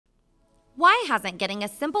Why hasn't getting a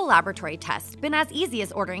simple laboratory test been as easy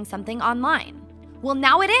as ordering something online? Well,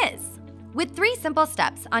 now it is! With 3 simple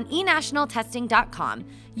steps on eNationaltesting.com,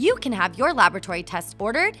 you can have your laboratory test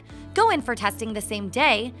ordered, go in for testing the same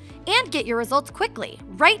day, and get your results quickly,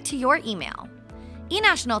 right to your email.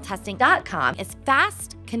 eNationaltesting.com is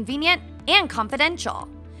fast, convenient, and confidential.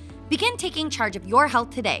 Begin taking charge of your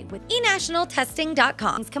health today with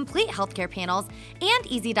eNationaltesting.com's complete healthcare panels and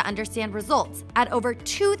easy-to-understand results at over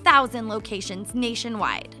 2,000 locations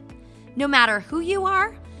nationwide. No matter who you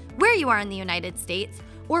are, where you are in the United States,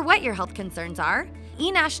 or what your health concerns are,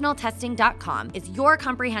 eNationaltesting.com is your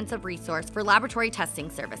comprehensive resource for laboratory testing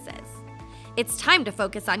services. It's time to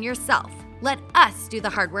focus on yourself. Let us do the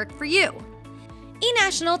hard work for you.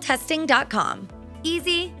 eNationaltesting.com.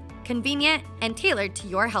 Easy, convenient, and tailored to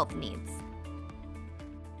your health needs.